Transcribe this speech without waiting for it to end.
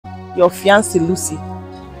Your fiancée Lucy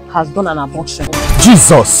has done an abortion.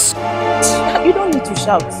 Jesus! You don't need to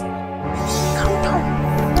shout. Calm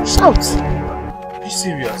down. Don't shout. Are you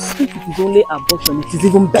serious? If it is only abortion, it is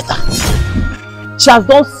even better. She has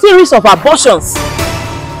done series of abortions.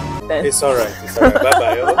 It's alright. It's alright.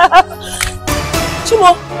 Bye-bye.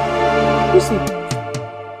 Chimo, Lucy,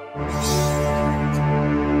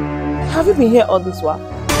 have you been here all this while?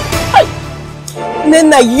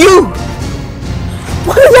 Nena, you!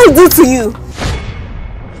 What did I do to you?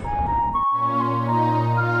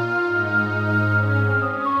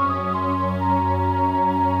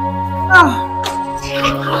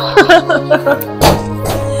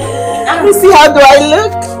 You see how do I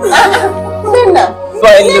look? Nena,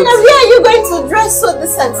 where are you going to dress so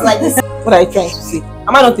decent like this? What are you trying to say?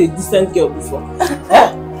 Am I not a decent girl before?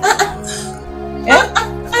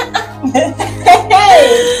 Hey,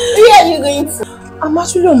 where are you going to? I'm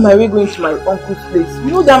actually on my way going to my uncle's place.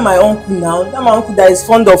 You know that my uncle now, that my uncle that is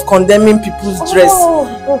fond of condemning people's dress.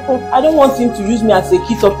 I don't want him to use me as a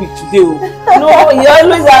key topic today. No, he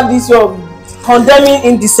always have this condemning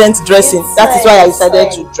indecent dressing. That is why I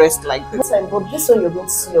decided to dress like this. But this one you're going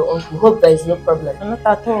to see your uncle. Hope there is no problem. Not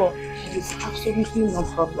at all. It's absolutely no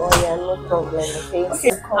problem. Oh yeah, no problem.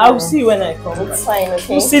 Okay. I'll see you when I come. It's fine.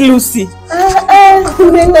 Okay. We'll see Lucy.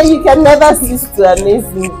 Nena, you can never cease to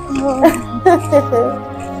amaze me.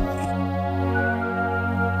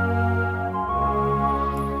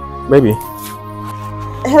 Baby.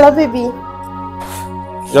 Hello, baby.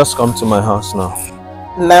 Just come to my house now.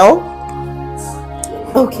 Now?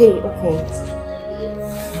 Okay.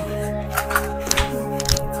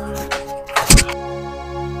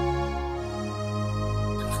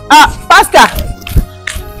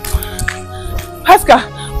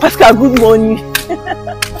 Pascal, good morning.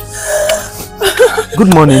 Good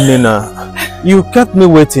morning, Nena. You kept me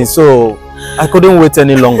waiting, so I couldn't wait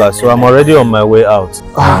any longer, so I'm already on my way out.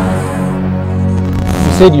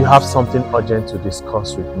 You said you have something urgent to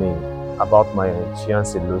discuss with me about my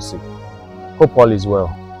fiancée Lucy. Hope all is well.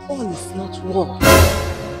 All is not well.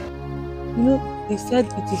 You know, they said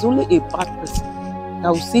it is only a bad person that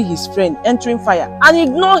will see his friend entering fire and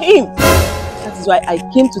ignore him. That is why I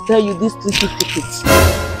came to tell you this little secret.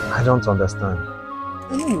 I don't understand.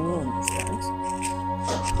 I know you don't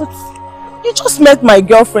understand. But you just met my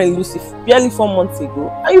girlfriend Lucy barely 4 months ago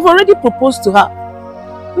and you've already proposed to her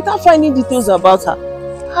without finding details about her.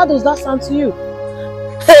 How does that sound to you?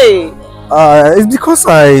 Hey! It's because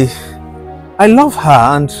I love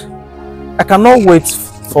her and I cannot wait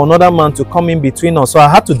for another man to come in between us, so I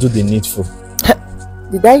had to do the needful.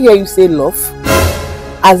 Did I hear you say love?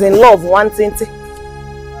 As in love, wanting to...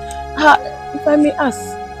 If I may ask,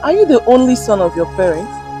 are you the only son of your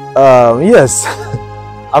parents? Yes.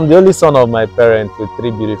 I'm the only son of my parents with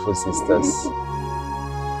 3 beautiful sisters.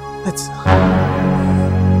 But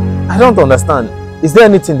I don't understand. Is there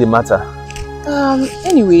anything the matter?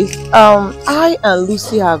 Anyways, I and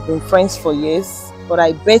Lucy have been friends for years, but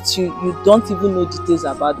I bet you don't even know details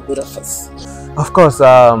about the both of us. Of course,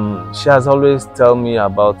 she has always told me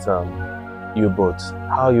about you both,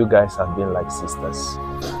 how you guys have been like sisters.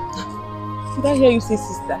 Did I hear you say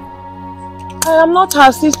sister? I am not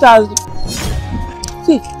her sister.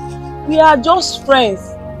 See, we are just friends,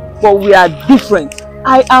 but we are different.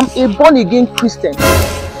 I am a born-again Christian.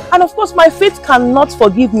 And of course, my faith cannot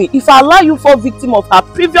forgive me if I allow you fall victim of her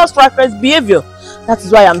previous reckless behavior. That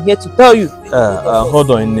is why I'm here to tell you.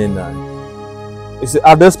 Hold on, Nena. You see,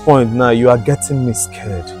 at this point now, you are getting me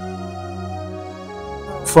scared.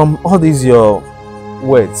 From all these your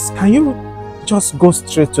words, can you just go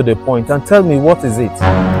straight to the point and tell me what is it?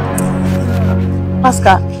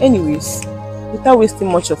 Pascal, anyways, without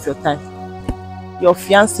wasting much of your time, your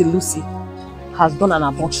fiancée Lucy has done an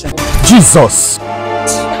abortion. Jesus!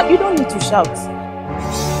 You don't need to shout.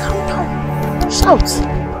 Calm down. Don't shout.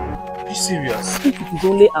 Are you serious? If it is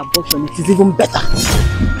only abortion, it is even better.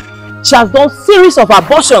 She has done series of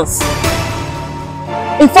abortions.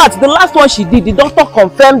 In fact, the last one she did, the doctor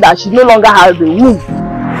confirmed that she no longer has a womb.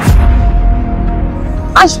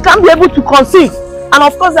 And she can't be able to conceive. And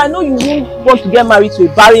of course, I know you won't want to get married to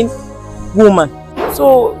a barren woman.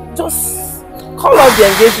 So, just call off the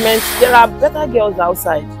engagement. There are better girls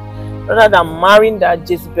outside, rather than marrying that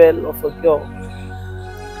Jezebel of a girl.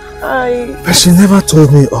 But she never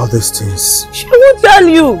told me all these things. She won't tell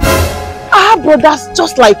you. I have brothers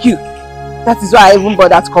just like you. That is why I even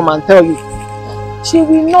bother to come and tell you. She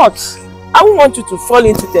will not. I won't want you to fall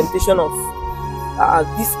into temptation of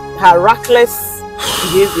this her reckless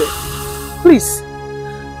behavior. Please.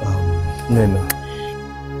 Nena,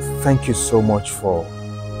 thank you so much for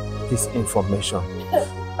this information.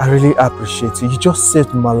 I really appreciate you. You just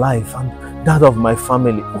saved my life and that of my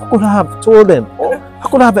family. What could I have told them? I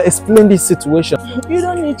could have explained this situation. You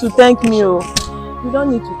don't need to thank me, oh. You don't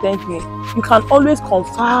need to thank me. You can always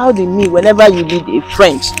confide in me whenever you need a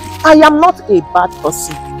friend. I am not a bad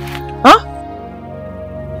person. Huh?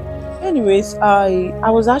 Anyways, I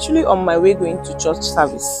was actually on my way going to church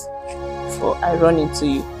service before I run into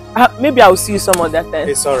you. Maybe I'll see you some other time.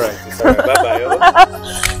 It's alright. It's alright. Bye-bye.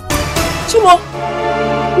 Chimo,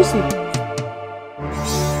 listen.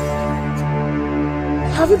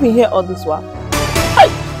 Have you been here all this while? Hey!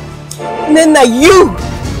 Nena, you!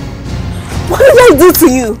 What did I do to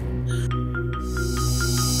you?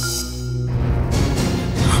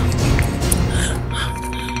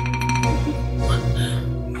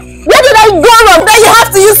 Where did I go wrong that you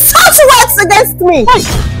have to use such words against me? Hey.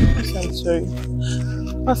 I'm sorry.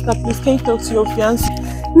 Pastor, please, can you talk to your fiancé?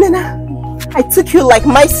 Nena, I took you like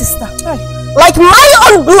my sister. Hey. Like my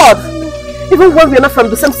own blood. Even when we are not from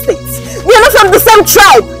the same state. We are not from the same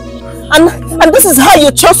tribe. And this is how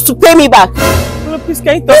you chose to pay me back. Well, please,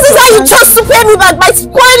 can you talk this is how you chose to pay me back by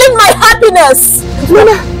spoiling my happiness.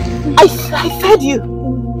 Nena, I fed you.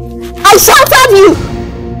 I sheltered you.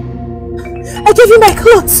 I gave you my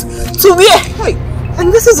clothes to wear. Hey.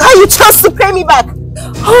 And this is how you chose to pay me back.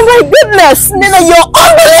 Oh my goodness, Nena, you're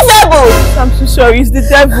unbelievable. I'm so sorry, it's the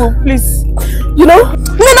devil, please. You know,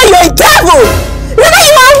 Nena, you're a devil. Nena,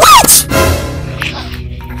 you're a witch.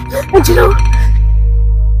 And you know,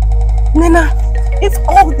 Nena, if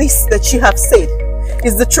all this that you have said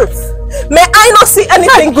is the truth, may I not see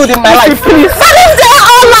anything good in my life. Please. But if they are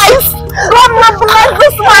all lies, God will bless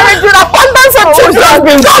this marriage with abundance of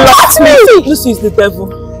children. Don't touch me. Lucy is the devil.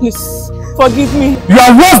 Please, forgive me. You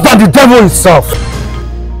are worse than the devil himself.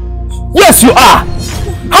 Yes, you are.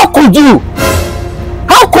 How could you?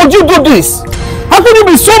 How could you do this? How could you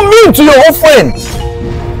be so mean to your own friend?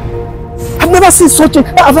 I've never seen such a...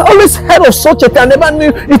 I've always heard of such a thing. I never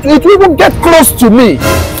knew it would even get close to me.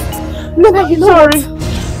 Nena, you know what?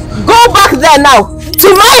 Go back there now.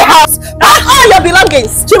 To my house. Pack all your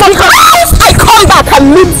belongings. Because I come back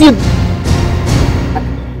and meet you.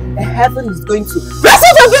 Heaven is going to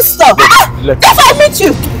receive your visitor. If I meet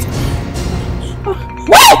you.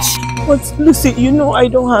 Wait! But Lucy, you know I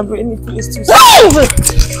don't have any place to stay.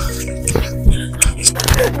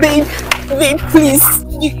 Babe, please.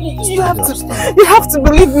 You have to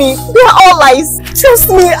believe me. They are all lies. Trust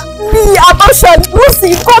me. Me, abortion,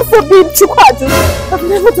 Lucy, God forbid, Chukwadu. I've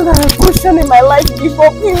never done an abortion in my life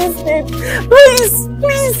before. Please, babe.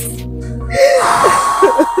 Please.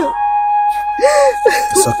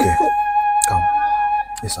 It's okay. Come.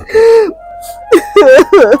 It's okay.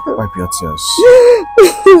 Wipe your tears.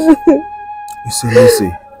 You see,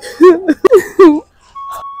 Lucy,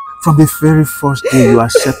 from the very first day you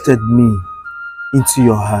accepted me into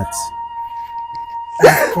your heart,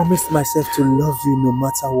 I promised myself to love you no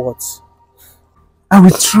matter what. I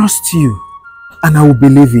will trust you and I will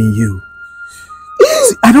believe in you.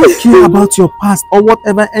 See, I don't care about your past or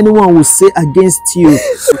whatever anyone will say against you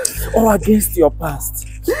or against your past.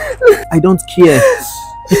 I don't care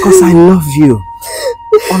because I love you.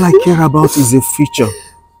 All I care about is the future.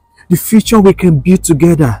 The future we can build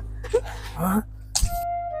together. Huh?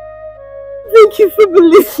 Thank you for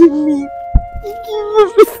believing me. Thank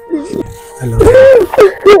you for believing me. I love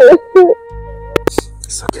you.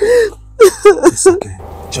 It's okay. It's okay.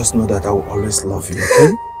 Just know that I will always love you,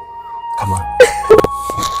 okay? Come on.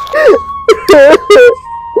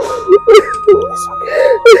 It's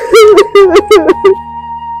okay.